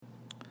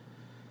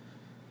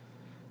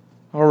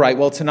All right,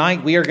 well,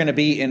 tonight we are going to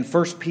be in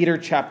 1 Peter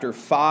chapter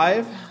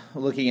 5,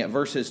 looking at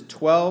verses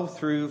 12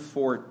 through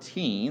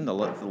 14, the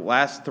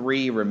last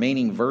three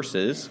remaining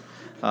verses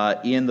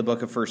in the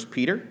book of 1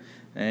 Peter.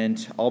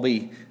 And I'll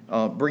be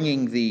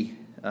bringing the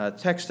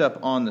text up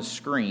on the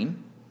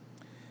screen.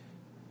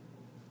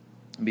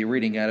 I'll be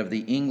reading out of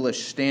the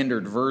English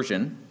Standard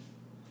Version.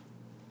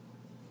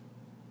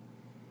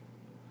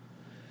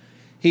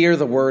 Hear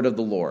the word of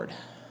the Lord.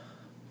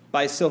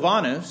 By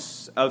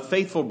Silvanus, a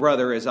faithful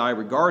brother as I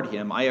regard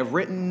him, I have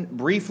written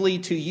briefly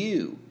to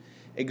you,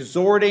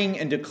 exhorting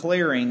and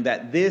declaring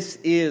that this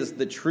is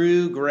the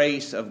true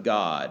grace of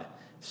God.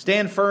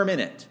 Stand firm in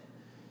it.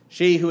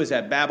 She who is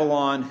at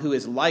Babylon, who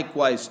is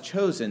likewise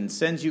chosen,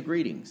 sends you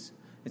greetings.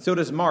 And so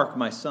does Mark,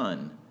 my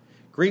son.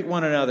 Greet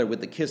one another with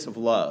the kiss of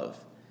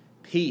love.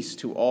 Peace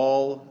to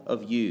all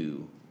of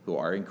you who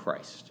are in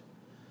Christ.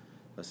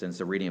 Thus ends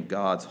the reading of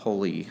God's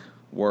holy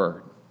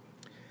word.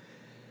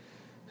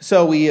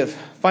 So we have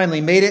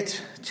finally made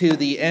it to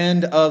the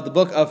end of the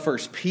book of 1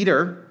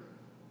 Peter.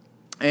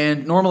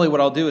 And normally what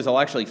I'll do is I'll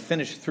actually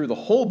finish through the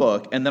whole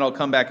book, and then I'll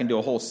come back and do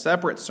a whole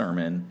separate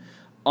sermon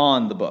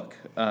on the book.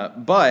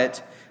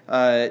 But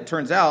it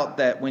turns out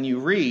that when you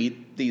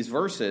read these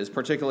verses,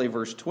 particularly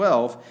verse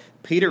 12,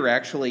 Peter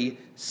actually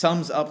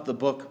sums up the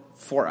book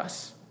for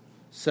us.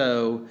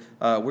 So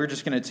we're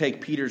just going to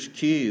take Peter's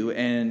cue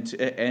and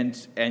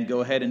go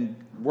ahead and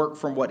work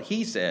from what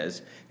he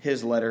says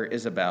his letter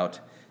is about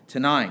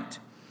tonight.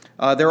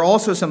 There are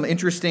also some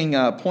interesting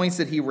points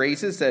that he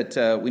raises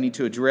that we need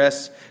to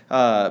address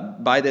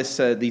by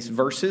these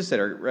verses that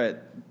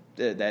are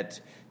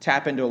that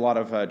tap into a lot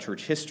of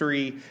church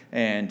history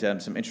and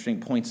some interesting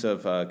points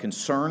of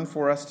concern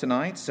for us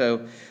tonight.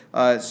 So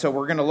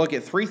we're going to look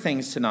at three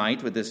things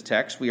tonight with this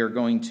text. We are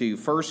going to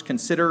first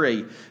consider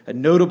a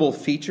notable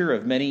feature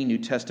of many New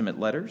Testament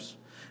letters.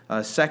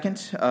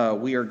 Second,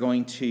 we are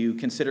going to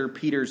consider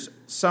Peter's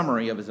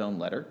summary of his own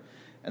letter.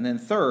 And then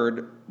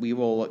third, we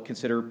will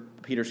consider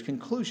Peter's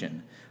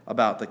conclusion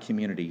about the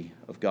community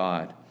of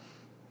God.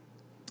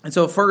 And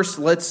so first,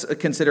 let's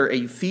consider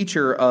a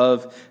feature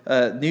of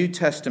New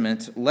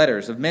Testament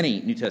letters, of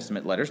many New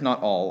Testament letters,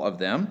 not all of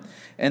them,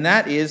 and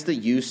that is the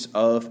use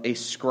of a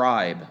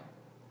scribe.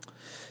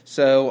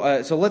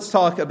 So let's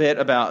talk a bit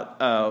about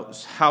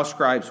how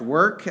scribes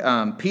work.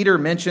 Peter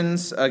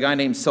mentions a guy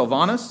named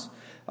Silvanus,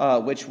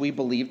 which we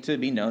believe to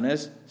be known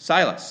as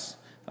Silas.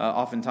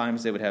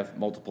 Oftentimes they would have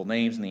multiple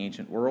names in the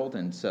ancient world,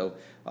 and so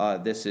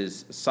this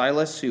is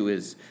Silas, who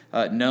is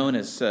known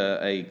as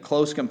a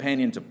close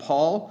companion to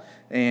Paul,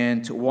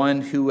 and one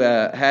who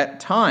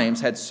at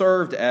times had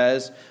served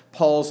as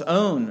Paul's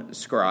own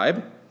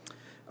scribe.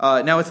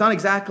 Now, it's not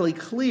exactly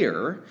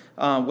clear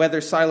whether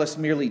Silas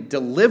merely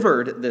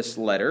delivered this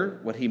letter,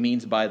 what he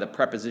means by the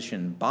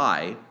preposition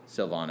by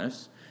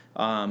Silvanus,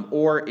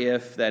 or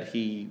if that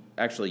he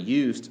actually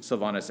used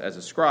Silvanus as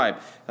a scribe.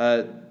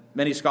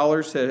 Many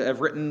scholars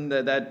have written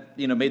that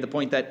made the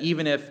point that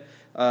even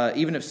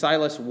if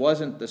Silas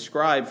wasn't the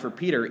scribe for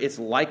Peter, it's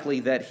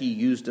likely that he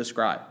used a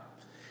scribe.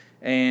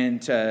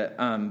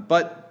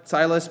 But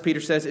Silas,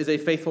 Peter says, is a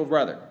faithful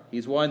brother.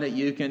 He's one that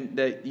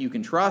you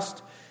can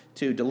trust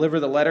to deliver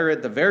the letter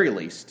at the very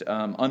least,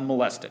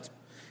 unmolested.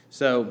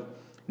 So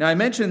now I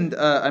mentioned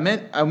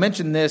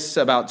this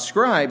about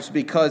scribes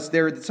because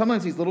there are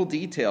sometimes these little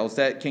details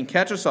that can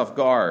catch us off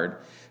guard,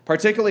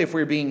 particularly if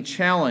we're being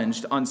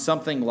challenged on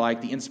something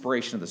like the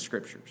inspiration of the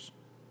Scriptures.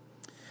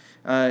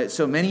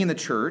 So many in the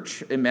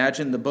church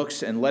imagine the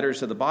books and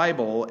letters of the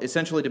Bible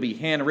essentially to be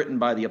handwritten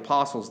by the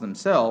apostles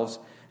themselves,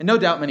 and no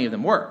doubt many of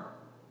them were.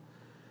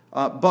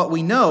 But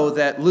we know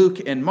that Luke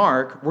and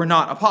Mark were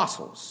not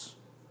apostles.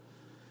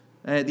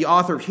 The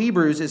author of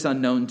Hebrews is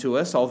unknown to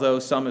us, although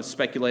some have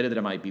speculated that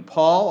it might be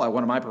Paul.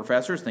 One of my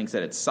professors thinks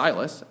that it's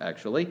Silas,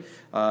 actually.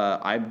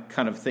 I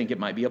kind of think it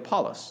might be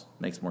Apollos.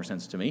 Makes more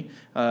sense to me,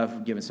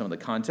 given some of the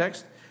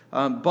context.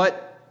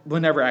 But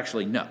we'll never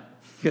actually know,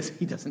 because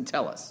he doesn't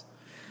tell us.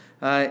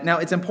 Now,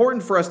 it's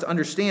important for us to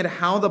understand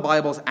how the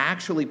Bible is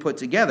actually put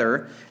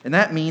together, and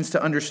that means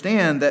to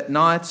understand that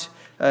not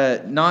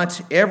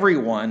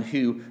everyone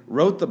who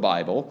wrote the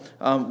Bible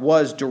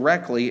was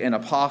directly an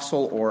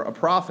apostle or a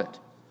prophet.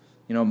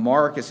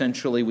 Mark,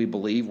 essentially, we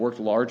believe, worked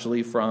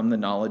largely from the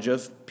knowledge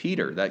of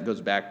Peter. That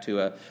goes back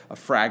to a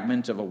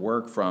fragment of a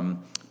work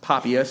from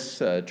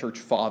Papias, a church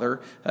father,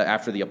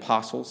 after the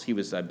apostles. He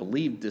was, I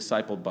believe,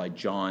 discipled by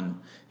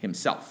John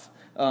himself.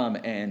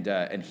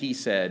 And he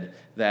said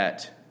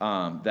that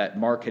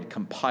Mark had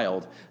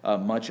compiled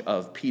much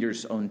of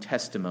Peter's own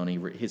testimony,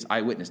 his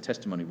eyewitness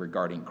testimony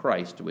regarding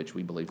Christ, which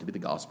we believe to be the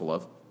Gospel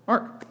of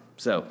Mark.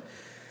 So,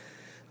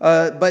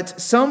 but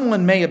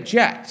someone may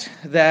object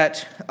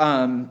that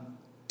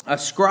a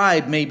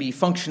scribe may be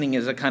functioning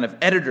as a kind of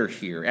editor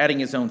here, adding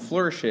his own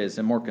flourishes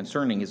and, more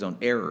concerning, his own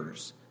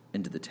errors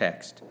into the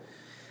text.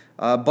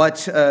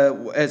 But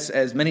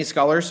as many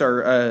scholars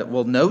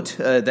will note,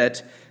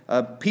 that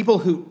people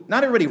who,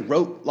 not everybody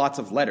wrote lots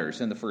of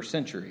letters in the first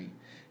century.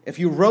 If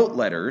you wrote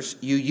letters,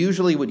 you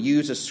usually would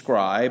use a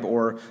scribe,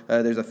 or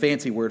there's a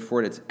fancy word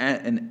for it, it's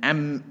an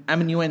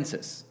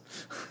amanuensis.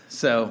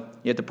 So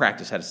you have to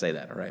practice how to say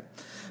that, all right?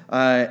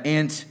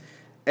 And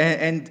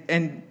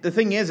the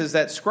thing is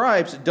that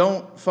scribes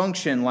don't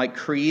function like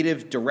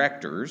creative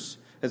directors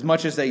as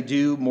much as they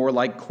do more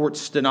like court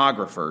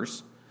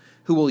stenographers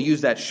who will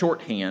use that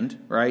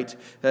shorthand, right,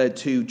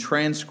 to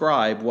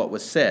transcribe what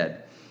was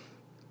said.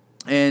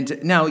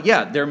 And now,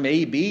 there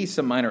may be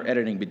some minor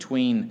editing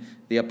between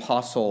the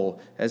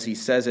apostle as he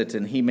says it,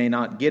 and he may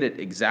not get it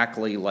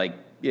exactly, he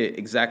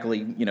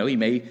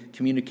may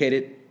communicate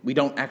it. We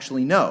don't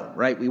actually know,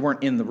 right? We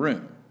weren't in the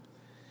room.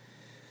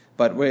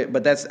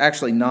 But that's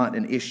actually not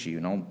an issue,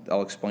 and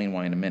I'll explain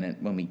why in a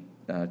minute when we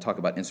talk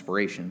about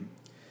inspiration.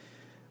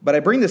 But I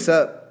bring this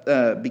up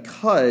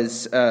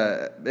because,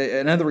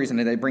 another reason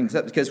that I bring this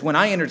up, because when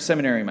I entered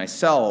seminary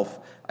myself,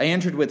 I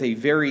entered with a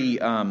very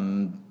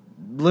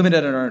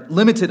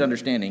limited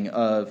understanding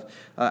of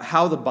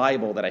how the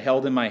Bible that I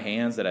held in my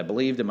hands, that I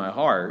believed in my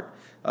heart,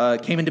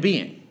 came into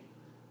being.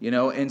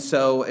 And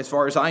so as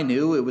far as I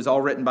knew, it was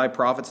all written by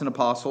prophets and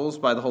apostles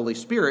by the Holy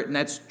Spirit, and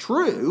that's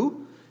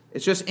true.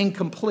 It's just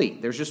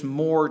incomplete. There's just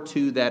more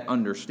to that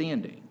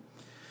understanding.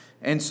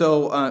 And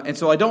so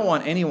I don't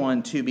want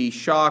anyone to be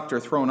shocked or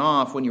thrown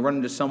off when you run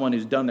into someone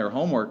who's done their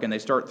homework and they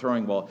start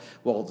throwing,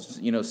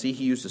 see,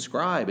 he used a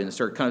scribe, and they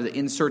start kind of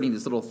inserting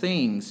these little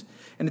things.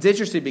 And it's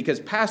interesting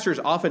because pastors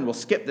often will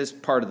skip this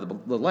part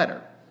of the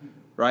letter,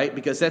 right?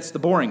 Because that's the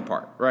boring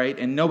part, right?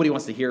 And nobody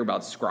wants to hear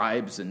about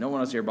scribes, and no one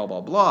wants to hear blah,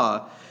 blah,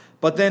 blah.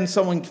 But then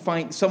someone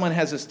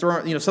has this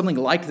something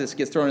like this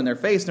gets thrown in their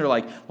face, and they're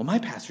like, well, my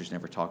pastor's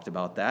never talked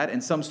about that.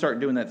 And some start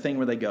doing that thing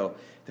where they go,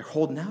 they're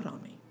holding out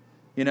on me.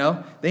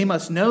 They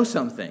must know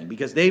something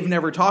because they've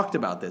never talked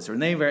about this,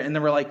 and then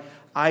we're like,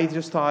 I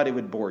just thought it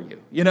would bore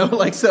you,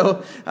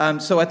 So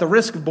at the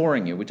risk of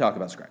boring you, we talk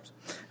about scribes.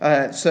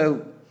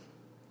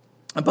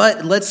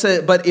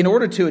 But in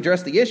order to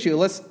address the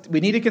issue,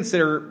 we need to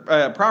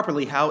consider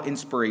properly how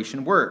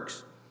inspiration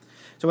works.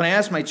 So when I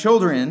ask my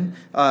children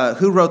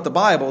who wrote the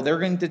Bible, they're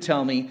going to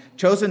tell me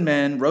chosen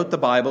men wrote the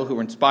Bible who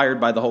were inspired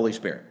by the Holy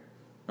Spirit,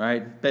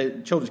 right?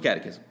 The Children's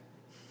Catechism.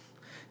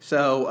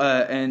 So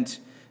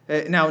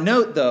now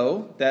note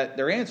though that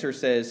their answer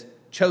says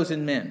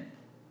chosen men.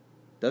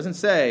 Doesn't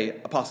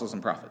say apostles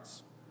and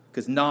prophets,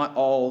 because not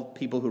all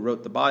people who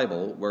wrote the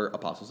Bible were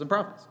apostles and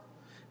prophets,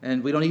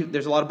 and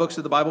there's a lot of books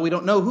of the Bible we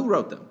don't know who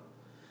wrote them.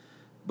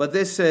 But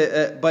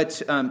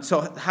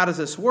so how does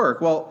this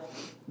work? Well,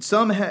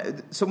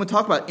 someone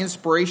talk about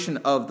inspiration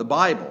of the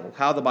Bible,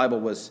 how the Bible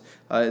was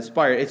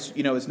inspired.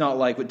 It's not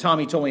like what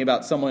Tommy told me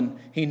about someone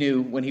he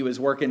knew when he was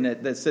working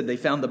that said they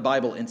found the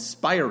Bible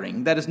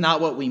inspiring. That is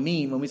not what we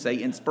mean when we say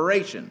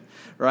inspiration,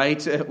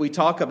 right? We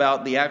talk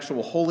about the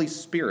actual Holy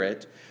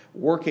Spirit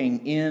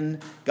working in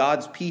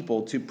God's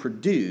people to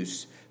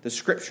produce the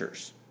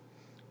Scriptures,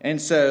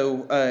 and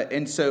so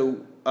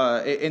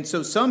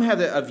some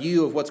have a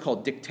view of what's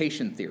called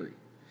dictation theory,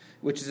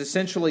 which is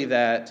essentially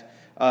that.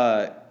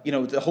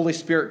 The Holy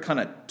Spirit kind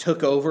of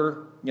took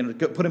over,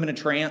 put him in a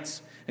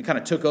trance and kind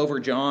of took over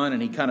John,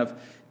 and he kind of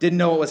didn't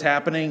know what was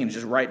happening and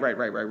just write.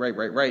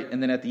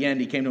 And then at the end,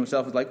 he came to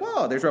himself and was like,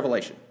 whoa, there's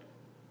Revelation.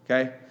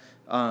 Okay?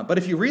 But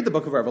if you read the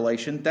book of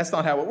Revelation, that's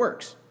not how it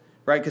works,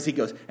 right? Because he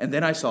goes, and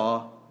then I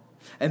saw,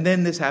 and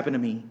then this happened to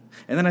me,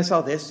 and then I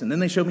saw this, and then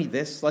they showed me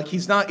this. Like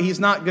he's not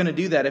going to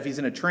do that if he's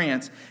in a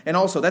trance. And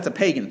also, that's a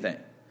pagan thing.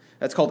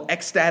 That's called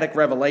ecstatic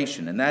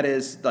revelation, and that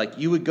is like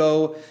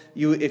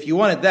if you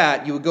wanted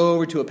that, you would go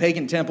over to a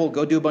pagan temple,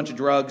 go do a bunch of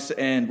drugs,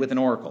 and with an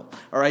oracle.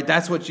 All right,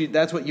 that's what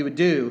you would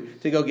do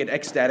to go get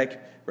ecstatic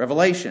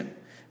revelation.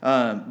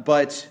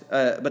 But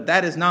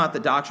that is not the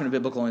doctrine of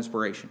biblical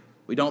inspiration.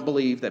 We don't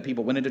believe that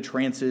people went into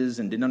trances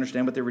and didn't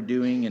understand what they were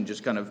doing, and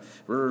just kind of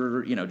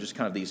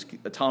these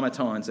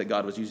automatons that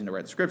God was using to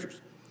write the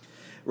Scriptures.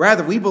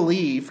 Rather, we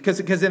believe,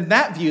 because in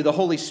that view, the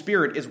Holy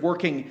Spirit is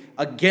working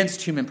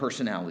against human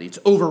personality. It's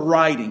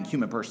overriding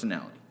human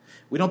personality.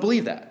 We don't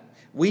believe that.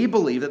 We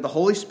believe that the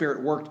Holy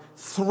Spirit worked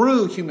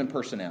through human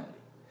personality.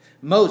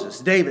 Moses,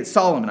 David,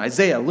 Solomon,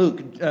 Isaiah,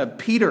 Luke,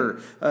 Peter,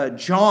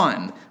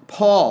 John,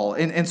 Paul,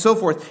 and so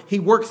forth. He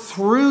worked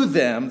through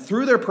them,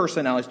 through their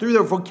personalities, through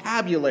their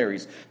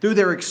vocabularies, through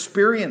their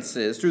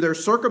experiences, through their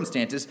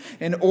circumstances,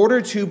 in order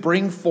to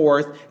bring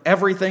forth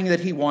everything that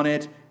he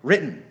wanted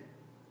written.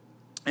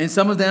 And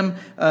some of them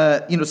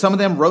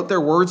wrote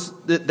their words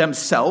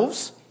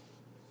themselves,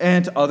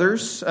 and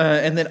others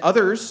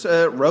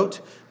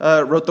wrote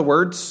the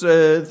words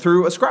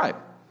through a scribe.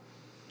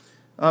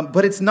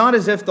 But it's not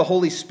as if the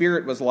Holy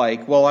Spirit was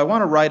like, well, I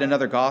want to write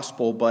another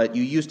gospel, but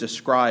you used a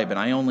scribe, and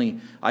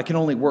I can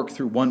only work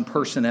through one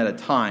person at a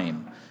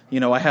time.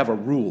 I have a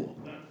rule.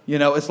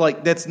 It's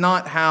like that's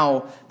not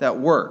how that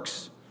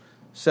works.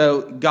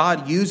 So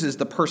God uses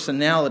the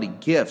personality,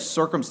 gifts,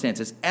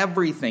 circumstances,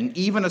 everything,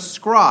 even a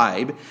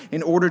scribe,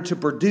 in order to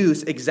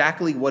produce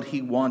exactly what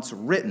he wants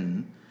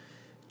written,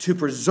 to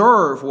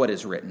preserve what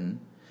is written,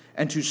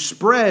 and to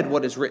spread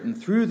what is written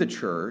through the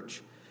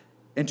church,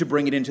 and to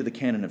bring it into the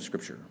canon of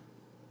Scripture.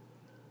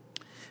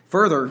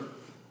 Further,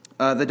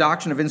 the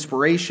doctrine of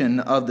inspiration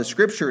of the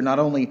Scripture not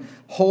only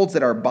holds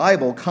that our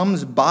Bible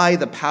comes by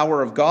the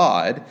power of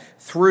God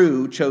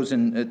through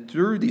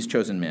these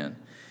chosen men,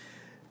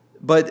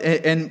 but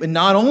and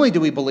not only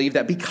do we believe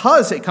that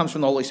because it comes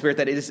from the Holy Spirit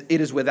that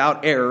it is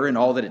without error in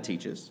all that it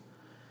teaches,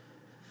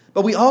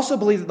 but we also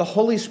believe that the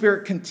Holy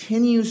Spirit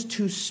continues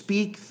to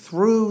speak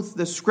through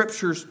the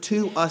Scriptures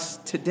to us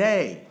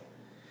today.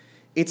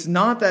 It's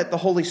not that the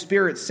Holy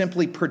Spirit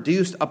simply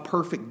produced a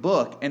perfect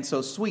book, and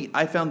so sweet,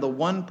 I found the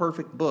one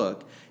perfect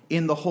book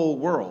in the whole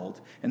world,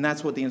 and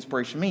that's what the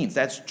inspiration means.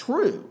 That's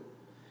true.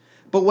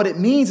 But what it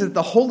means is that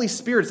the Holy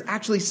Spirit is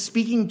actually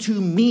speaking to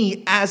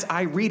me as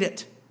I read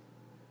it.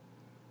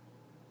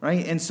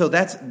 Right? And so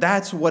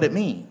that's what it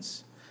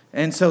means.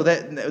 And so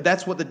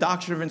that's what the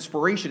doctrine of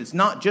inspiration. It's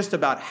not just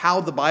about how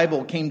the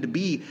Bible came to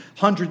be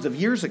hundreds of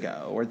years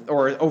ago,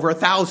 or over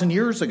 1,000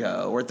 years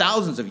ago, or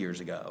thousands of years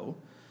ago.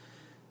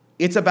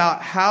 It's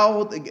about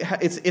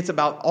it's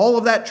about all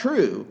of that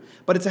true,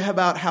 but it's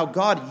about how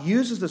God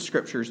uses the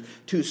Scriptures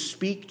to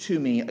speak to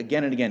me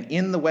again and again.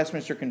 In the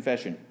Westminster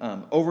Confession,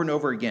 over and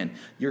over again,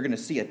 you're going to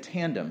see a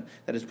tandem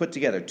that is put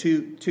together.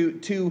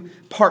 Two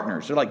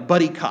partners. They're like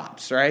buddy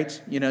cops,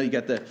 right? You know, you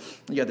got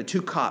the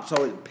two cops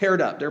all paired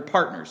up. They're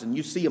partners, and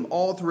you see them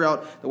all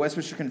throughout the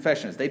Westminster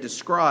Confession as they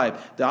describe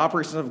the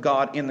operations of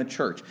God in the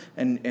church.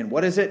 And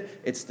what is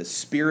it? It's the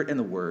Spirit and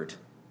the Word.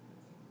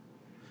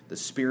 The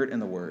Spirit and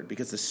the Word,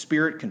 because the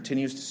Spirit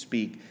continues to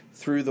speak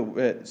through the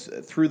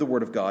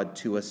Word of God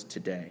to us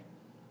today.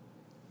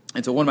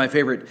 And so one of my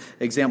favorite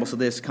examples of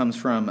this comes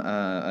from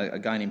a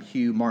guy named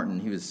Hugh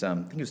Martin. I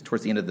think he was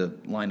towards the end of the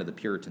line of the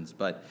Puritans,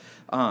 but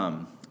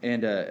he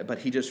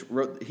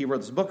wrote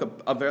this book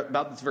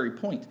about this very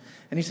point.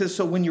 And he says,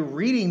 so when you're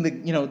reading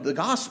the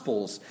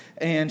Gospels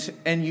and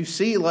you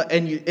see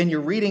and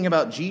you're reading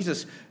about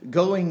Jesus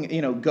going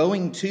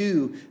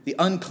to the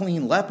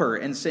unclean leper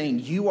and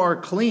saying, "You are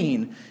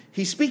clean,"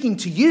 he's speaking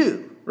to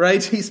you,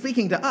 right? He's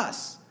speaking to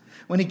us.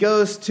 When he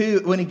goes to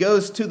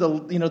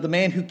the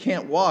man who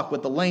can't walk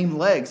with the lame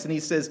legs, and he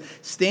says,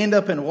 "Stand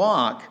up and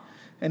walk,"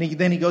 and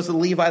then he goes to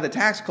Levi the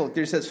tax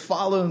collector. He says,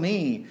 "Follow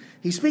me."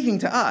 He's speaking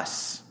to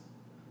us.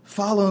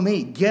 Follow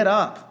me. Get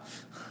up.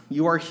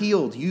 You are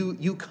healed.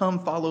 You come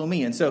follow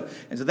me. And so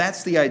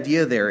that's the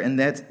idea there, and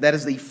that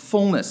is the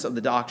fullness of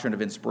the doctrine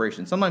of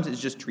inspiration. Sometimes it's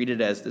just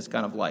treated as this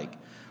kind of like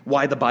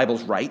why the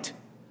Bible's right,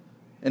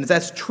 and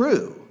that's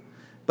true.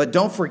 But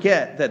don't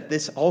forget that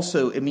this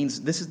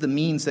is the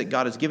means that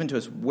God has given to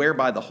us,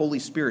 whereby the Holy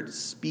Spirit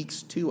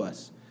speaks to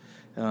us.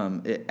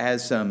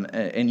 That's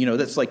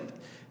like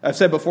I've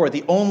said before,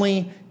 the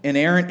only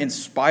inerrant,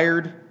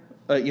 inspired,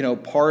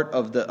 part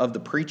of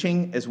the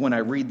preaching is when I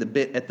read the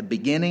bit at the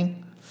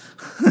beginning,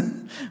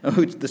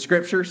 the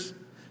Scriptures.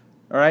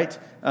 All right,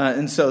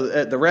 and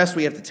so the rest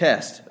we have to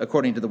test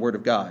according to the Word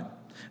of God,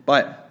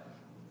 but.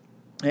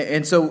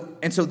 And so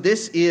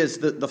this is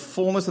the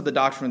fullness of the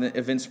doctrine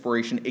of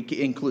inspiration. It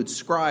includes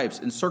scribes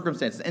and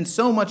circumstances and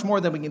so much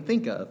more than we can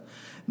think of,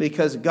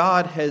 because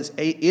God is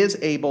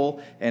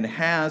able and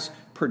has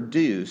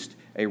produced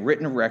a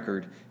written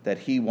record that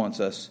He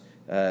wants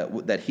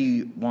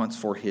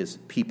for His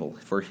people,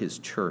 for His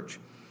church.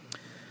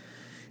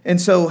 And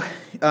so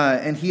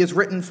and He has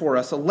written for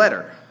us a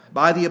letter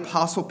by the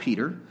Apostle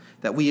Peter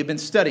that we have been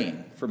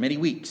studying for many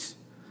weeks.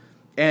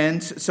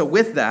 And so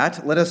with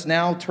that, let us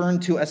now turn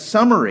to a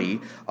summary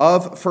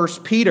of 1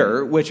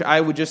 Peter, which I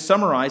would just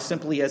summarize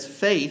simply as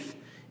faith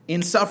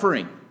in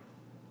suffering.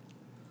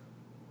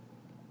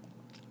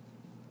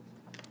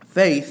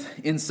 Faith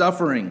in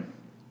suffering.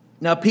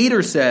 Now,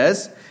 Peter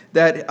says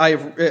that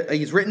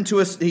he's written to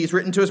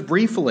us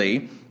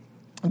briefly,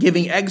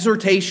 giving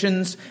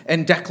exhortations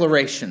and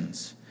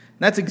declarations. And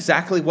that's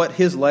exactly what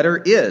his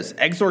letter is,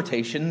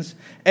 exhortations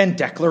and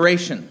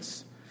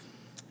declarations.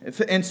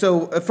 And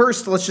so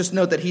first, let's just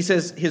note that he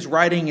says his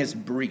writing is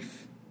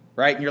brief,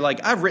 right? And you're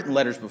like, I've written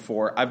letters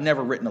before. I've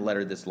never written a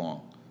letter this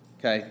long,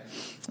 okay?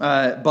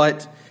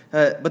 But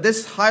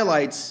this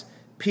highlights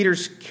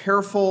Peter's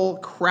careful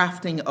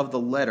crafting of the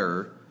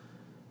letter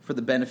for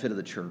the benefit of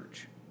the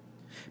church.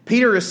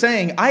 Peter is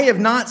saying, I have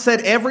not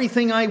said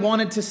everything I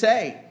wanted to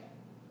say.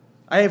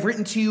 I have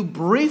written to you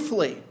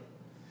briefly.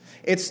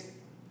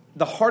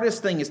 The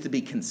hardest thing is to be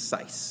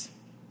concise,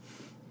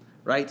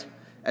 right?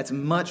 That's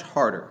much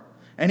harder.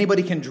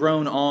 Anybody can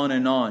drone on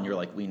and on. You're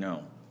like, we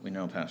know,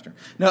 Pastor.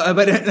 No,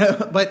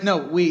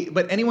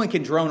 but anyone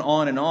can drone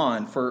on and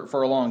on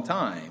for a long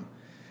time.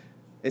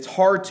 It's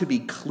hard to be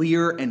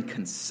clear and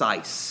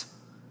concise.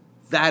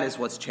 That is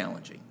what's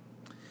challenging.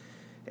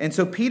 And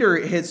so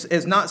Peter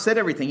has not said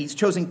everything. He's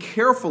chosen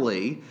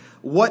carefully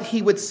what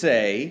he would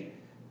say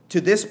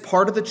to this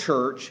part of the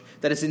church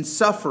that is in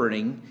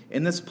suffering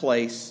in this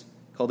place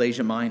called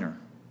Asia Minor.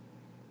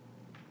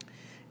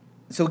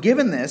 So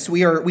given this,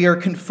 we are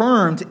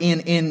confirmed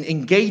in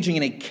engaging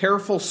in a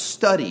careful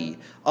study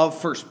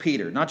of 1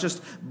 Peter, not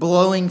just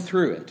blowing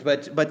through it,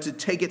 but to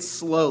take it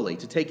slowly,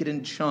 to take it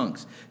in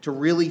chunks, to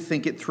really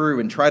think it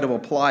through and try to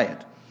apply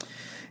it.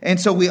 And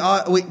so we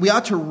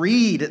ought to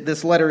read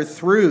this letter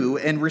through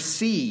and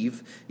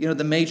receive,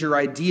 the major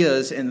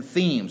ideas and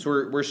themes.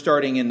 We're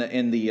starting in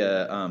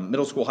the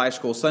middle school, high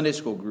school, Sunday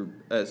school group.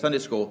 Sunday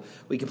school.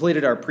 We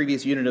completed our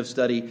previous unit of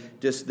study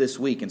just this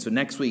week, and so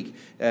next week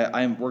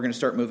we're going to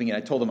start moving. And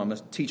I told them I'm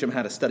going to teach them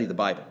how to study the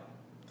Bible.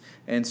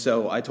 And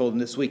so I told them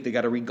this week they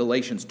got to read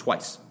Galatians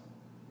twice.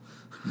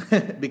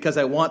 Because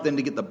I want them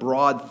to get the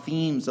broad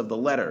themes of the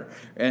letter.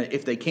 And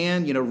if they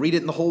can, read it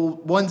in the whole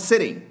one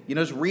sitting.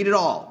 Just read it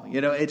all.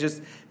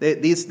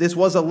 This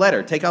was a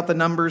letter. Take out the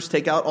numbers,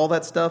 take out all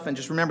that stuff, and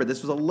just remember,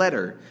 this was a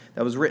letter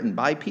that was written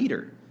by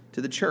Peter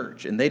to the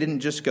church. And they didn't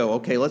just go,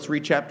 okay, let's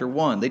read chapter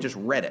 1. They just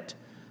read it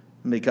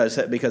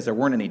because there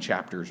weren't any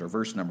chapters or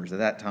verse numbers at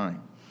that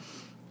time.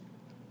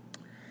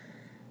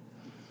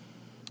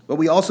 But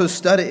we ought to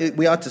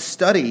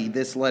study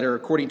this letter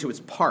according to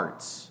its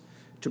parts,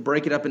 to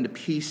break it up into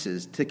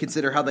pieces, to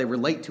consider how they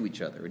relate to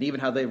each other, and even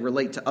how they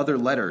relate to other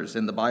letters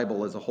in the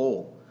Bible as a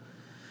whole.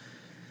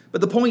 But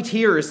the point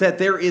here is that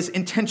there is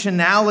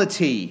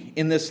intentionality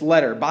in this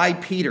letter by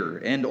Peter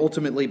and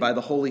ultimately by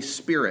the Holy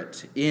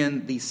Spirit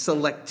in the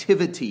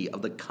selectivity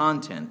of the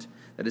content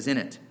that is in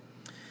it.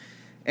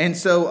 And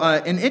so, I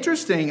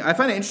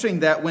find it interesting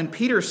that when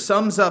Peter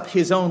sums up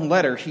his own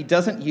letter, he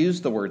doesn't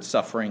use the word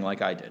suffering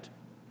like I did.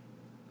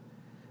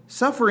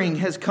 Suffering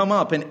has come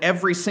up in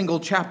every single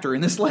chapter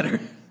in this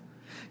letter.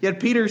 Yet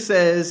Peter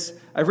says,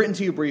 I've written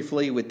to you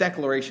briefly with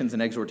declarations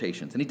and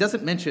exhortations. And he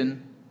doesn't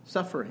mention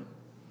suffering.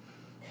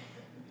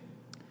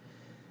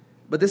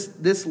 But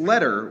this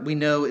letter, we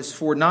know, is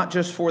for not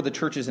just for the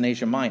churches in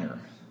Asia Minor,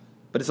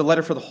 but it's a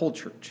letter for the whole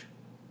church.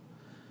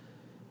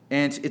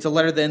 And it's a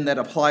letter then that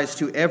applies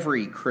to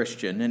every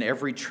Christian and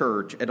every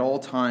church at all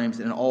times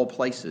and in all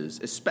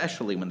places,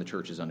 especially when the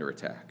church is under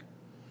attack.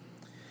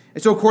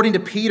 And so according to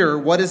Peter,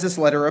 what is this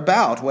letter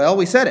about? Well,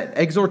 we said it,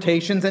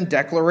 exhortations and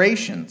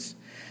declarations.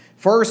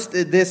 First,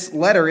 this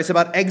letter is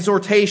about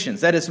exhortations,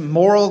 that is,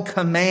 moral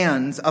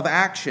commands of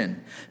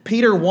action.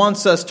 Peter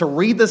wants us to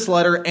read this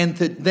letter and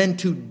then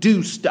to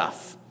do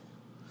stuff.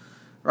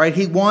 Right?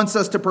 He wants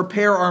us to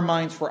prepare our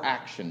minds for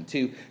action,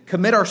 to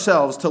commit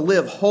ourselves to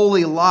live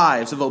holy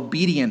lives of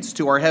obedience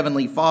to our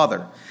Heavenly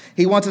Father.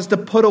 He wants us to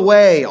put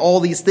away all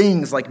these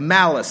things like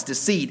malice,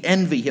 deceit,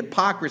 envy,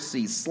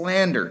 hypocrisy,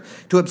 slander,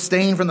 to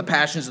abstain from the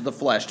passions of the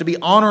flesh, to be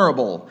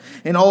honorable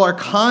in all our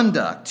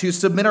conduct, to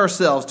submit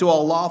ourselves to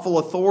all lawful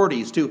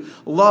authorities, to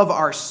love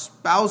our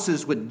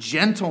spouses with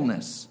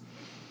gentleness.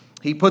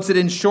 He puts it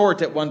in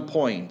short at one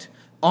point.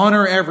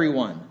 Honor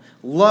everyone,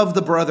 love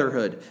the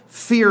brotherhood,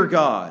 fear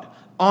God,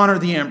 honor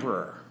the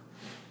emperor.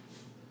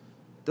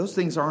 Those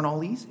things aren't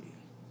all easy.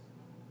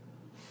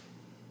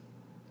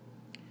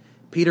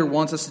 Peter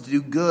wants us to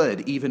do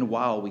good even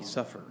while we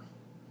suffer.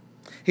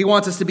 He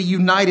wants us to be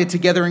united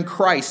together in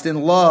Christ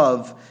in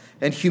love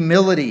and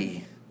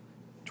humility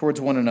towards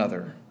one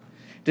another.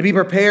 To be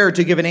prepared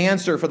to give an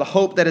answer for the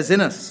hope that is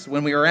in us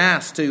when we are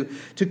asked to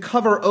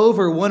cover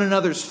over one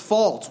another's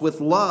faults with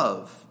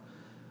love.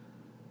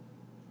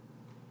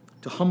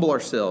 To humble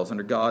ourselves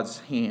under God's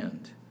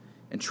hand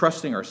and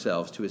trusting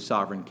ourselves to His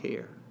sovereign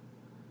care.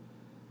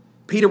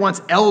 Peter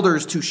wants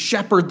elders to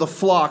shepherd the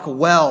flock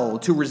well,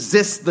 to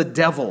resist the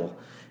devil,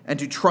 and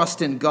to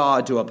trust in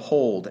God to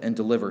uphold and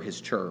deliver His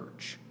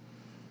church.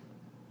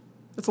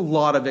 That's a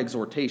lot of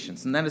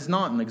exhortations, and that is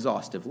not an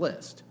exhaustive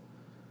list.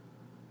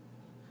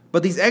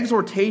 But these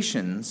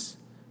exhortations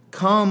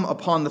come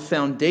upon the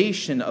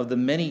foundation of the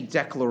many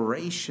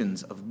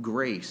declarations of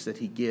grace that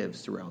he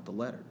gives throughout the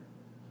letter.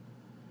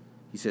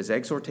 He says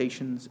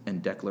exhortations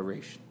and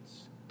declarations.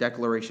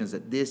 Declarations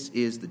that this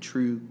is the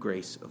true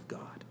grace of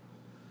God.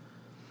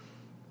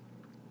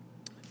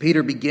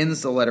 Peter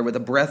begins the letter with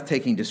a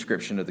breathtaking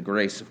description of the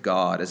grace of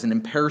God as an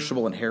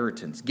imperishable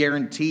inheritance,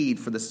 guaranteed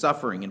for the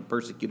suffering and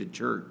persecuted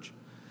church.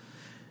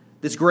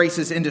 This grace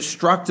is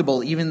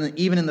indestructible even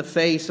in the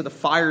face of the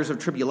fires of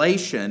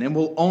tribulation, and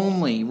will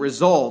only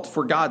result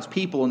for God's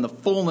people in the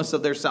fullness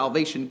of their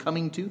salvation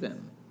coming to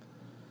them.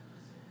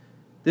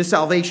 This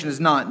salvation is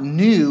not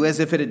new, as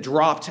if it had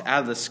dropped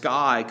out of the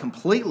sky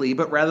completely,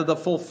 but rather the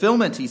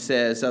fulfillment, he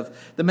says, of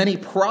the many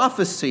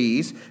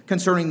prophecies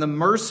concerning the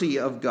mercy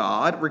of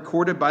God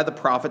recorded by the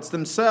prophets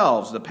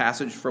themselves. The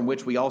passage from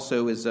which we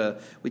also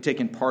we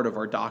take in part of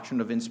our doctrine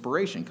of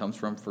inspiration comes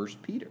from 1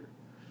 Peter.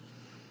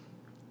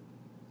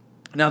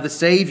 Now the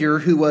Savior,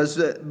 who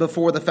was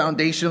before the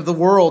foundation of the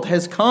world,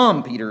 has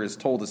come, Peter has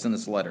told us in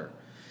this letter.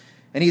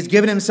 And he's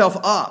given himself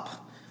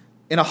up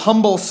in a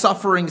humble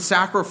suffering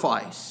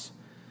sacrifice,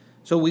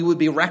 so we would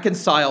be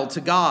reconciled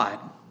to God.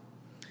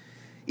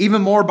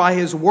 Even more, by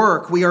his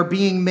work, we are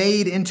being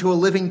made into a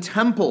living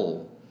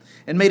temple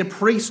and made a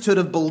priesthood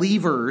of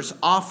believers,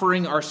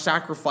 offering our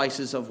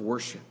sacrifices of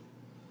worship.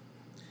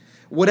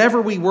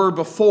 Whatever we were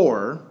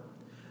before,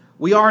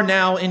 we are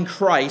now in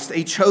Christ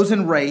a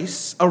chosen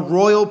race, a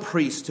royal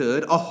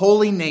priesthood, a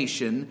holy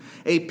nation,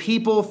 a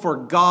people for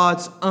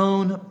God's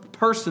own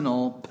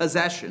personal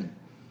possession.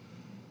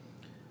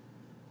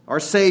 Our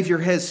Savior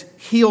has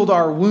healed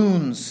our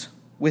wounds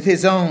with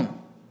his own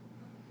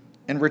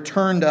and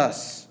returned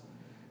us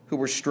who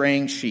were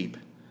straying sheep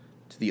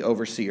to the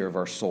overseer of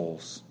our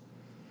souls.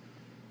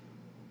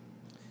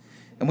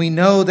 And we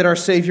know that our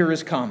Savior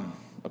has come,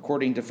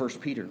 according to 1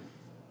 Peter.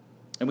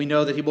 And we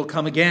know that he will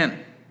come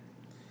again.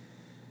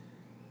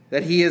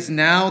 That he is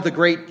now the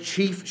great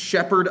chief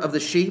shepherd of the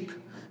sheep,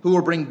 who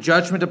will bring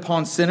judgment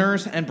upon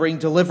sinners and bring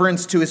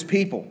deliverance to his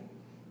people.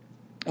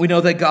 We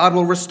know that God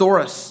will restore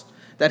us,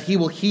 that he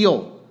will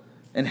heal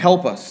and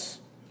help us.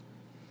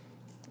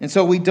 And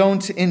so we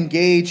don't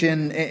engage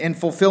in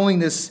fulfilling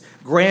this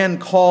grand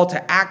call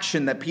to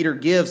action that Peter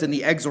gives in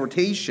the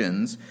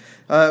exhortations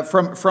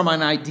from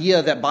an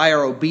idea that by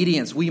our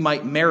obedience we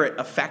might merit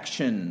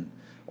affection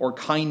or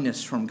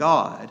kindness from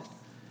God.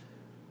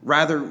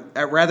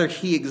 Rather,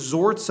 he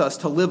exhorts us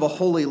to live a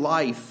holy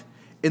life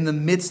in the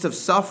midst of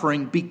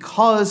suffering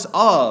because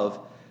of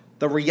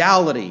the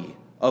reality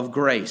of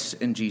grace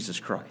in Jesus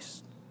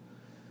Christ.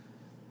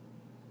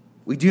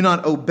 We do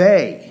not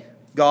obey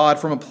God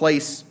from a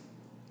place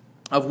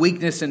of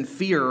weakness and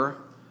fear,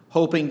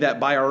 hoping that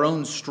by our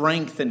own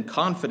strength and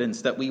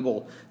confidence that we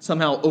will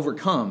somehow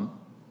overcome.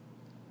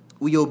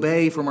 We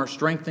obey from our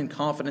strength and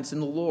confidence in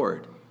the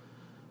Lord.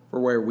 For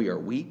where we are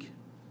weak,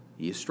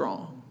 he is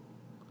strong.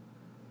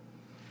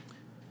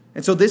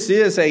 And so this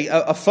is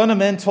a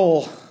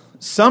fundamental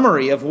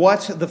summary of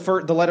what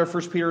the letter of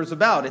 1 Peter is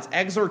about. It's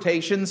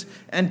exhortations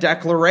and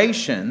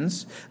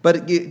declarations,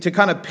 but to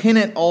kind of pin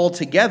it all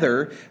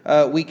together,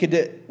 we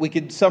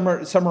could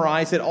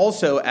summarize it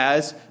also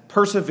as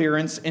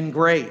perseverance in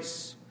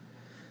grace.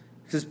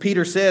 Because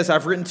Peter says,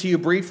 I've written to you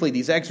briefly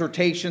these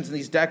exhortations and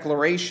these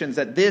declarations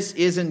that this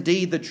is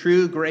indeed the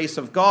true grace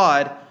of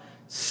God.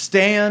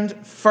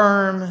 Stand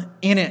firm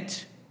in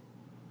it.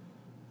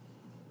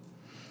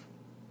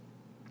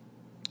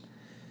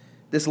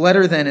 This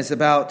letter then is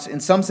about, in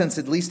some sense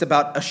at least,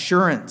 about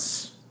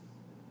assurance.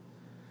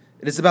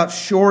 It is about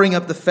shoring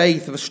up the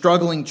faith of a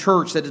struggling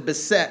church that is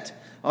beset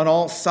on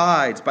all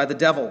sides by the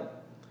devil.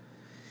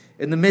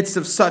 In the midst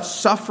of such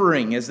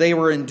suffering as they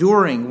were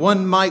enduring,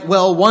 one might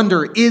well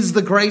wonder, is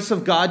the grace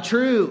of God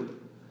true?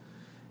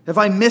 Have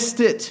I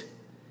missed it?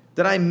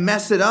 Did I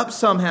mess it up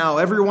somehow?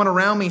 Everyone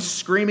around me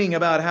screaming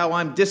about how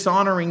I'm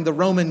dishonoring the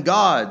Roman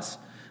gods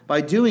by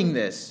doing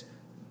this.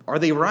 Are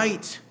they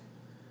right?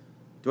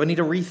 Do I need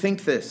to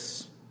rethink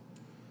this?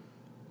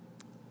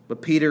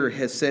 But Peter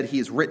has said he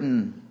has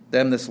written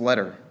them this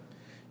letter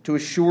to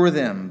assure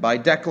them by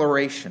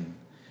declaration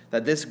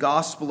that this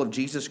gospel of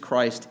Jesus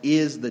Christ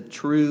is the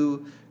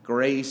true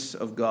grace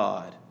of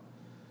God.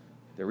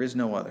 There is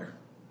no other.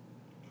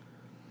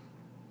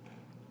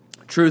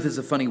 Truth is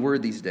a funny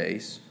word these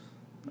days.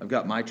 I've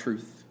got my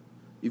truth.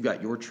 You've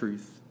got your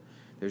truth.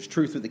 There's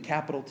truth with a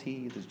capital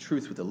T. There's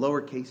truth with a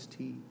lowercase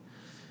t.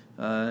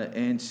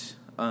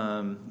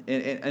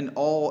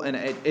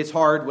 It's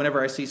hard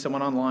whenever I see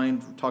someone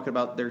online talking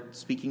about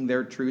speaking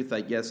their truth.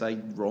 I guess I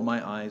roll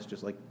my eyes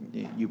just like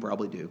you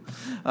probably do.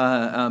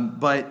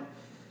 But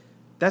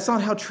that's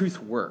not how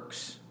truth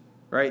works,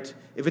 right?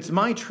 If it's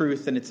my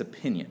truth, then it's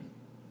opinion,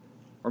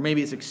 or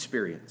maybe it's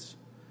experience.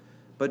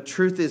 But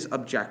truth is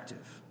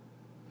objective.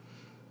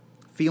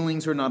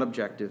 Feelings are not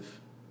objective.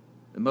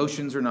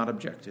 Emotions are not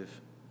objective.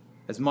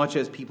 As much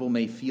as people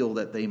may feel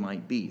that they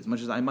might be, as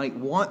much as I might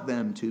want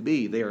them to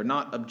be, they are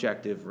not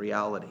objective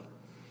reality.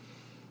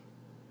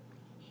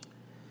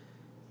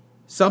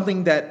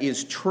 Something that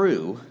is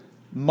true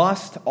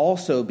must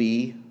also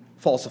be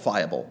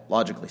falsifiable,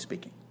 logically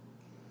speaking.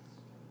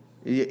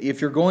 If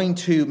you're going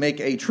to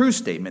make a true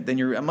statement, then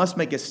you must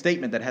make a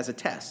statement that has a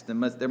test.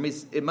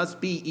 It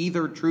must be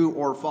either true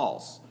or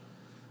false.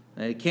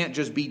 It can't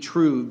just be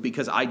true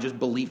because I just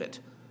believe it,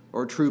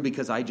 or true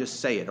because I just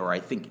say it or I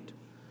think it.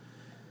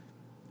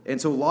 And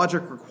so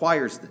logic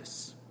requires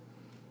this.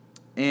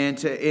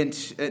 And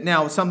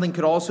now something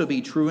could also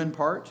be true in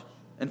part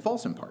and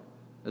false in part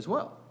as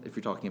well. If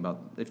we're talking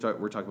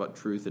about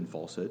truth and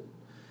falsehood,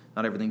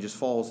 not everything just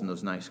falls in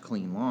those nice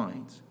clean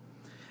lines.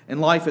 And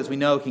life, as we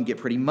know, can get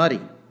pretty muddy.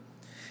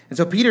 And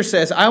so Peter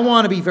says, I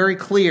want to be very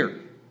clear.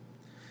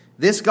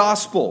 This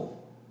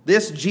gospel,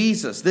 this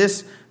Jesus,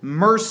 this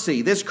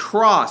mercy, this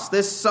cross,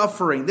 this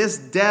suffering, this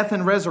death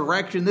and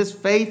resurrection, this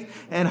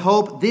faith and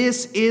hope,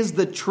 this is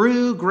the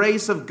true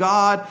grace of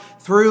God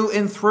through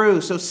and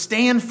through. So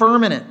stand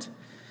firm in it.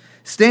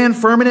 Stand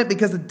firm in it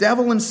because the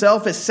devil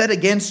himself is set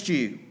against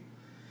you.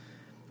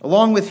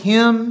 Along with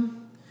him,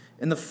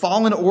 in the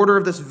fallen order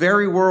of this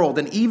very world,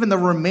 and even the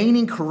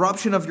remaining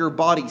corruption of your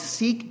body,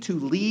 seek to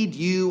lead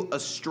you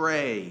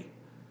astray.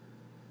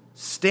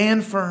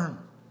 Stand firm.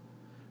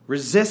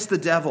 Resist the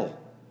devil.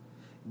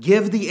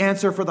 Give the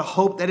answer for the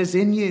hope that is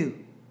in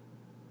you.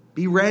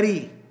 Be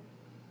ready.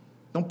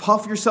 Don't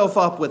puff yourself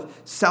up with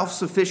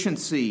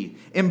self-sufficiency.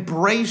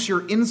 Embrace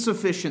your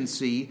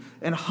insufficiency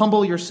and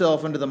humble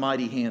yourself under the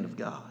mighty hand of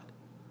God.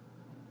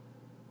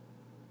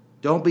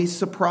 Don't be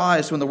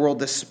surprised when the world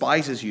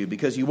despises you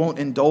because you won't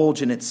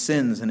indulge in its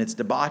sins and its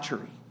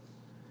debauchery,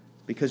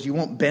 because you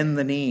won't bend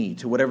the knee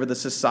to whatever the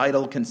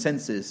societal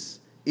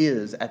consensus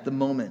is at the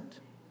moment.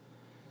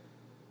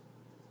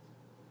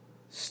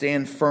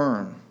 Stand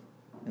firm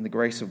in the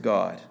grace of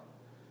God.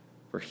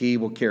 for he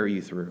will carry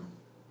you through.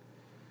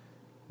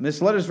 And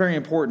this letter is very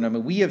important. I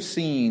mean, we have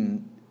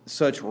seen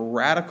such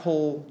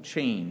radical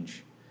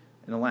change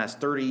in the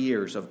last 30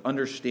 years of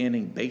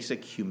understanding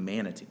basic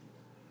humanity.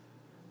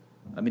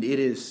 I mean, it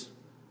is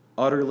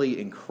utterly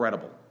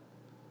incredible.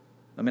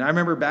 I mean, I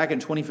remember back in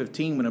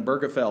 2015 when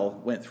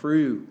Obergefell went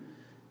through,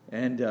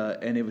 and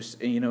it was,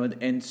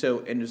 and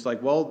it's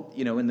like, well,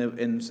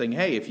 in saying,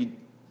 hey, if you,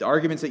 the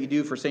arguments that you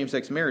do for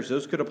same-sex marriage,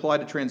 those could apply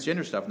to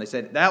transgender stuff, and they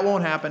said that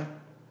won't happen,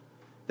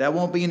 that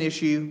won't be an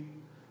issue.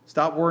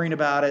 Stop worrying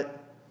about it.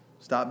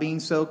 Stop being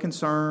so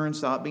concerned.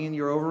 Stop being,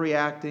 you're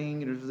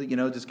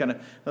overreacting. Just kind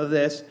of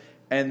this,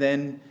 and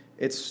then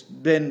it's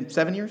been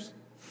 7 years,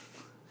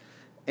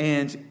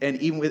 and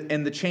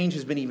the change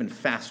has been even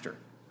faster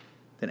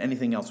than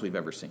anything else we've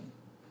ever seen.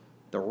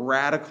 The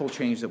radical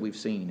change that we've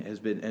seen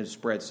has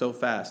spread so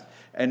fast.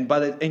 And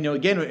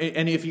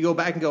and if you go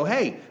back and go,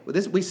 hey,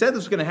 we said this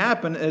was going to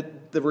happen,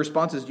 the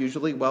response is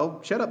usually,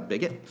 well, shut up,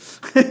 bigot.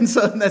 And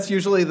so that's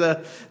usually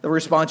the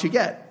response you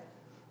get.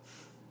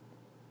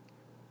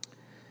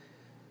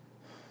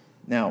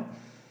 Now,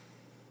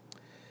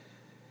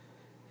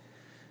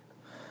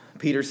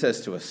 Peter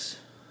says to us,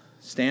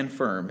 stand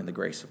firm in the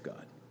grace of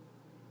God.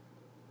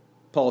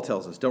 Paul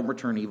tells us, don't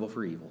return evil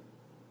for evil,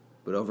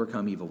 but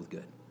overcome evil with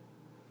good.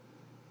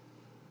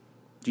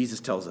 Jesus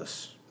tells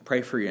us,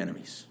 pray for your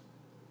enemies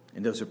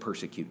and those who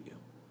persecute you.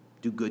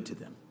 Do good to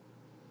them.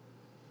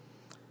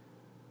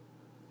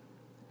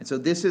 And so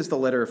this is the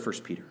letter of 1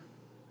 Peter.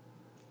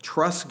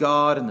 Trust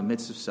God in the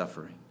midst of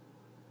suffering.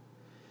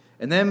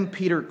 And then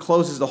Peter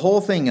closes the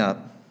whole thing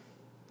up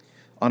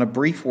on a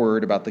brief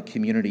word about the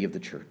community of the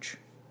church.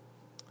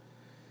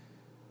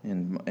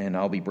 And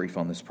I'll be brief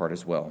on this part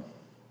as well.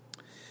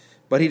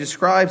 But he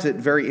describes it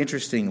very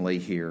interestingly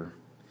here,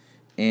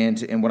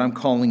 and what I'm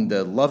calling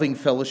the loving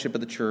fellowship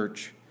of the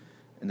church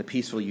and the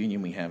peaceful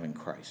union we have in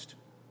Christ.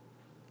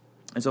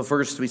 And so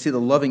first we see the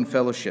loving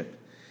fellowship.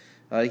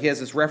 He has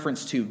this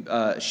reference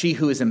to she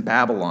who is in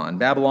Babylon.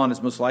 Babylon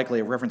is most likely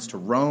a reference to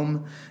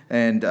Rome,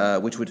 and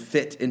which would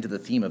fit into the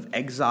theme of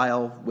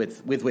exile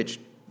with which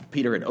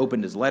Peter had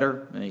opened his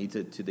letter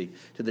to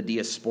the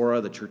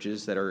diaspora, the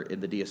churches that are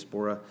in the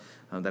diaspora,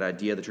 that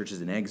idea, the churches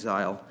in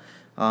exile.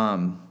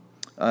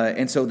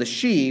 And so the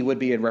she would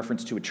be in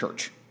reference to a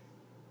church.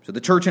 So the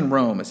church in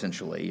Rome,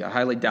 essentially. I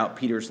highly doubt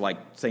Peter's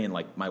saying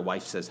my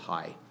wife says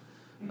hi,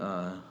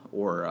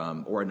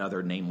 or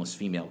another nameless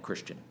female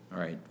Christian. All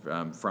right,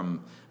 at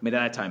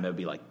that time it would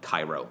be like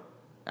Cairo,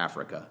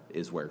 Africa,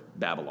 is where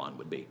Babylon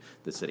would be,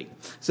 the city.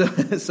 So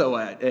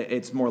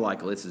it's more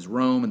likely this is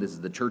Rome, and this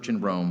is the church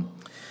in Rome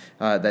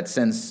that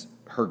sends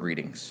her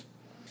greetings.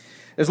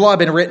 There's a lot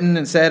been written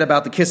and said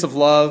about the kiss of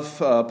love.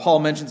 Paul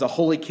mentions a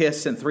holy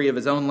kiss in 3 of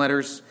his own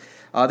letters.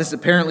 This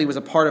apparently was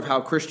a part of how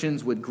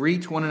Christians would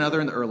greet one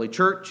another in the early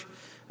church.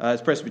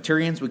 As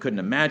Presbyterians, we couldn't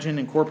imagine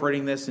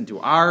incorporating this into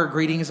our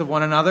greetings of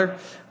one another.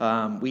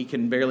 We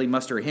can barely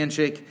muster a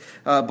handshake.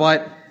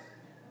 But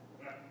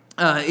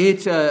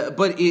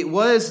it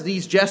was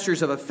these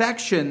gestures of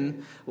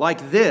affection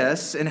like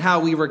this and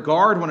how we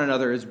regard one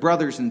another as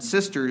brothers and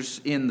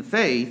sisters in the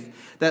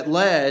faith that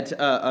led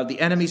the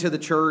enemies of the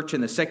church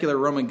and the secular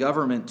Roman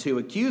government to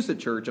accuse the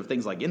church of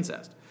things like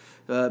incest.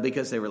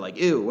 Because they were like,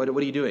 ew, what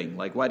are you doing?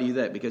 Like, why do you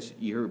do that? Because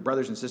you're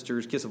brothers and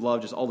sisters, kiss of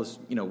love, just all this,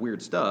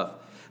 weird stuff.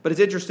 But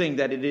it's interesting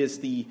that it is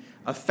the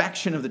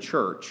affection of the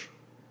church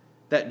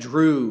that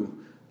drew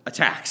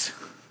attacks.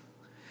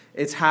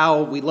 It's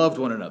how we loved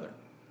one another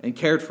and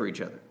cared for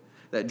each other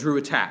that drew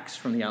attacks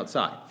from the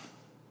outside.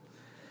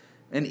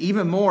 And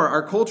even more,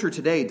 our culture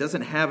today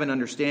doesn't have an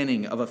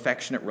understanding of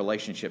affectionate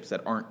relationships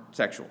that aren't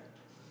sexual.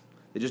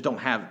 They just don't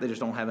have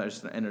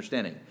an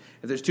understanding.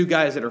 If there's 2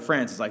 guys that are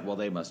friends, it's like, well,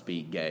 they must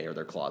be gay or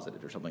they're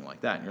closeted or something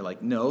like that. And you're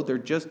like, no, they're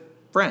just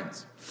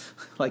friends.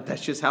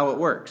 That's just how it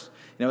works.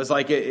 It's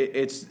like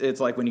it's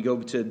like when you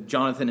go to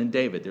Jonathan and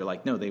David. They're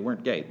like, no, they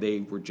weren't gay. They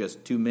were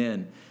just 2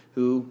 men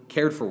who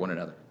cared for one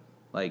another.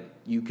 Like,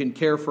 you can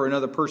care for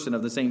another person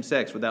of the same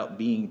sex without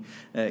being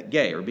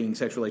gay or being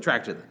sexually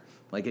attracted to them.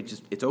 Like,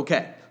 it's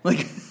okay.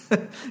 Like,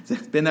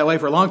 it's been that way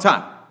for a long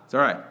time. It's all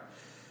right.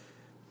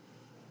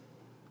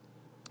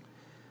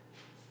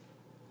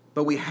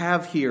 But we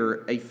have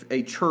here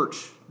a church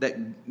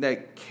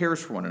that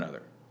cares for one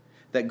another,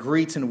 that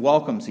greets and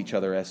welcomes each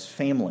other as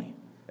family,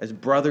 as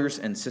brothers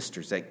and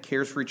sisters, that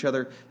cares for each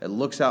other, that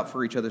looks out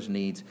for each other's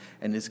needs,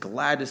 and is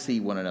glad to see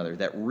one another,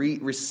 that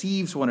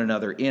receives one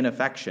another in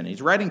affection.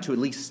 He's writing to at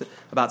least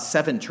about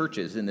 7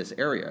 churches in this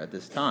area at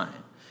this time.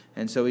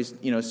 And so he's,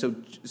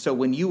 so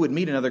when you would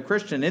meet another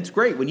Christian, it's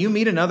great. When you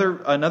meet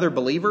another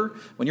believer,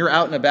 when you're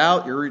out and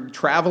about, you're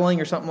traveling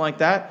or something like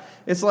that,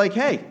 it's like,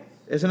 hey,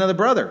 there's another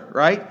brother,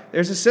 right?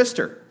 There's a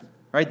sister,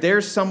 right?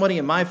 There's somebody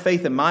in my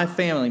faith and my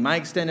family, my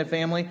extended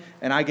family,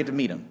 and I get to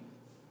meet them.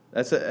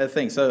 That's a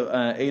thing.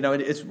 So,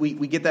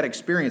 we get that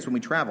experience when we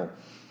travel.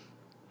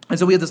 And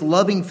so we have this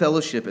loving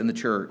fellowship in the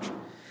church.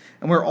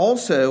 And we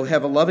also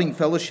have a loving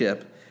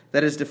fellowship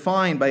that is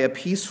defined by a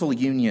peaceful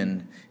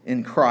union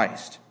in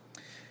Christ.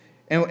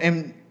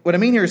 And what I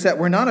mean here is that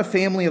we're not a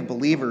family of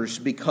believers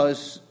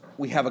because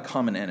we have a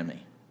common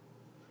enemy.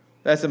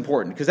 That's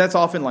important, because that's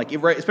often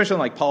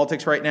especially in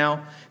politics right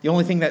now, the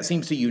only thing that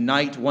seems to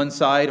unite one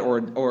side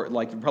or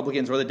like the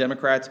Republicans or the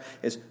Democrats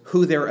is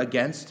who they're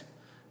against.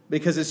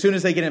 Because as soon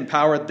as they get in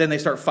power, then they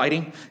start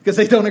fighting because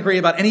they don't agree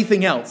about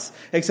anything else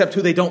except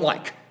who they don't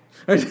like.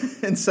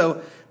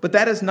 But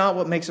that is not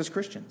what makes us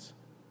Christians.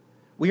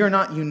 We are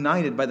not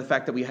united by the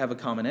fact that we have a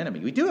common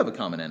enemy. We do have a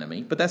common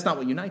enemy, but that's not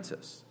what unites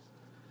us.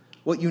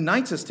 What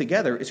unites us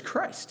together is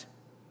Christ.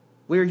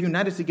 We are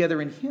united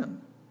together in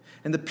Him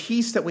and the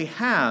peace that we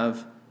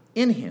have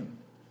in Him.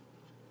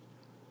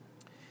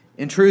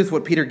 In truth,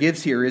 what Peter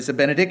gives here is a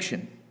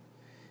benediction.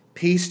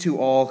 Peace to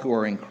all who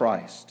are in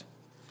Christ.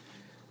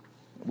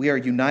 We are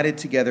united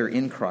together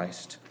in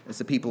Christ as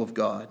the people of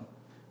God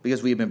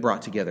because we have been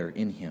brought together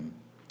in Him.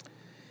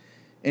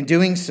 In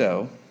doing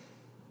so,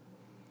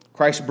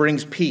 Christ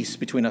brings peace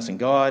between us and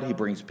God. He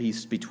brings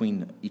peace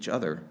between each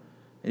other.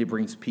 And He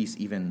brings peace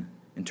even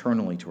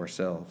internally to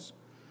ourselves.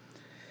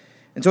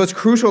 And so it's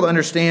crucial to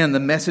understand the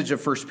message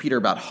of 1 Peter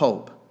about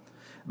hope,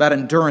 about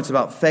endurance,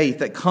 about faith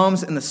that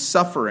comes in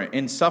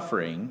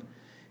suffering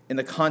in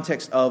the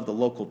context of the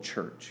local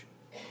church.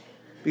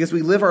 Because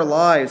we live our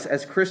lives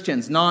as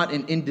Christians not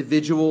in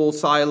individual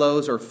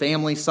silos or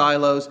family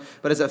silos,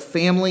 but as a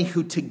family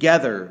who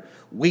together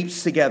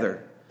weeps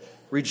together,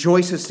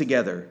 rejoices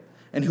together,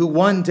 and who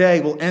one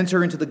day will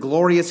enter into the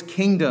glorious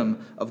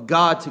kingdom of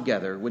God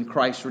together when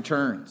Christ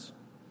returns.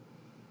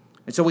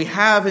 And so we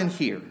have in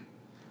here,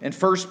 in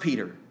 1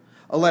 Peter,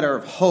 a letter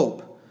of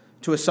hope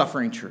to a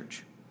suffering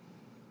church.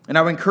 And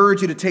I would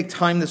encourage you to take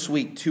time this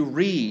week to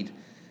read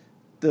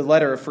the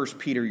letter of 1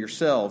 Peter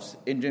yourselves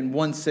in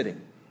one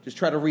sitting. Just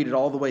try to read it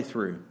all the way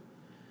through.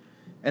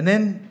 And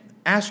then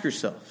ask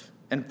yourself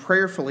and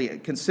prayerfully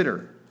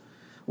consider,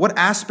 what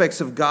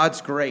aspects of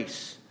God's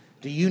grace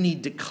do you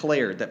need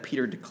declared that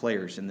Peter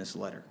declares in this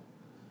letter?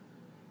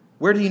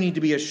 Where do you need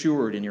to be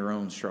assured in your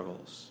own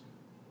struggles?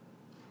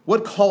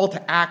 What call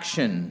to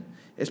action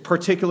is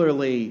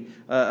particularly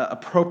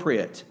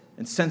appropriate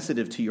and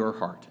sensitive to your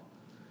heart?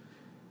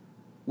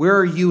 Where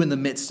are you in the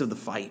midst of the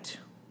fight?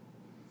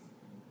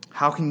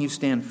 How can you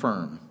stand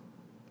firm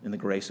in the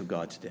grace of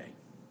God today?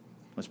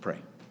 Let's pray.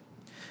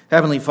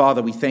 Heavenly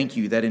Father, we thank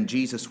you that in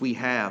Jesus we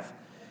have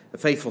a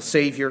faithful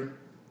Savior,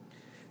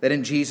 that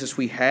in Jesus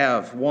we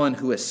have one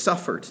who has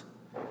suffered,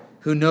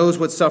 who knows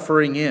what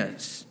suffering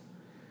is,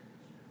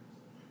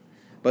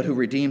 but who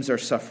redeems our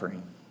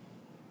suffering.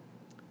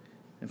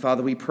 And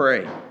Father, we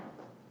pray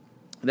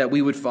that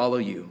we would follow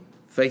you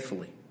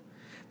faithfully,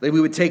 that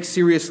we would take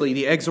seriously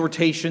the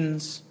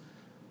exhortations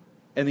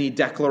and the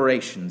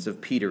declarations of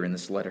Peter in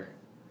this letter,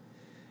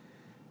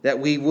 that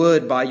we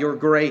would, by your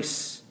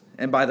grace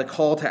and by the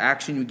call to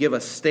action you give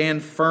us,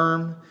 stand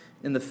firm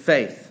in the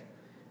faith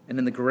and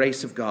in the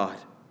grace of God,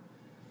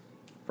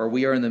 for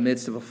we are in the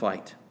midst of a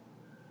fight.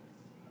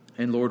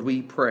 And Lord,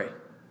 we pray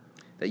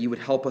that you would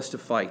help us to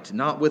fight,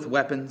 not with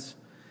weapons,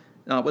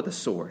 not with a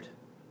sword,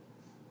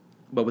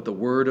 but with the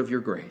word of your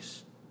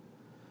grace.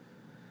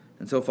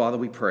 And so, Father,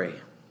 we pray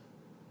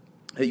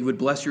that you would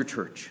bless your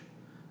church.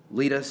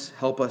 Lead us,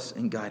 help us,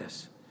 and guide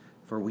us,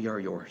 for we are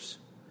yours.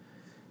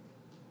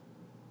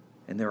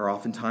 And there are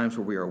often times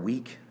where we are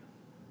weak,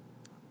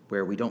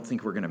 where we don't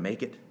think we're going to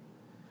make it,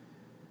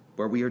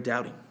 where we are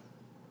doubting.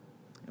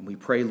 And we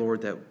pray,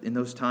 Lord, that in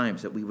those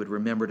times that we would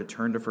remember to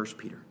turn to 1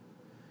 Peter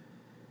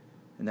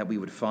and that we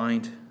would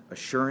find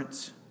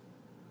assurance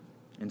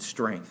and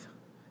strength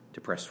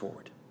to press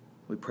forward.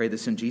 We pray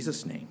this in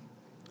Jesus' name.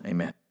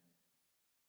 Amen.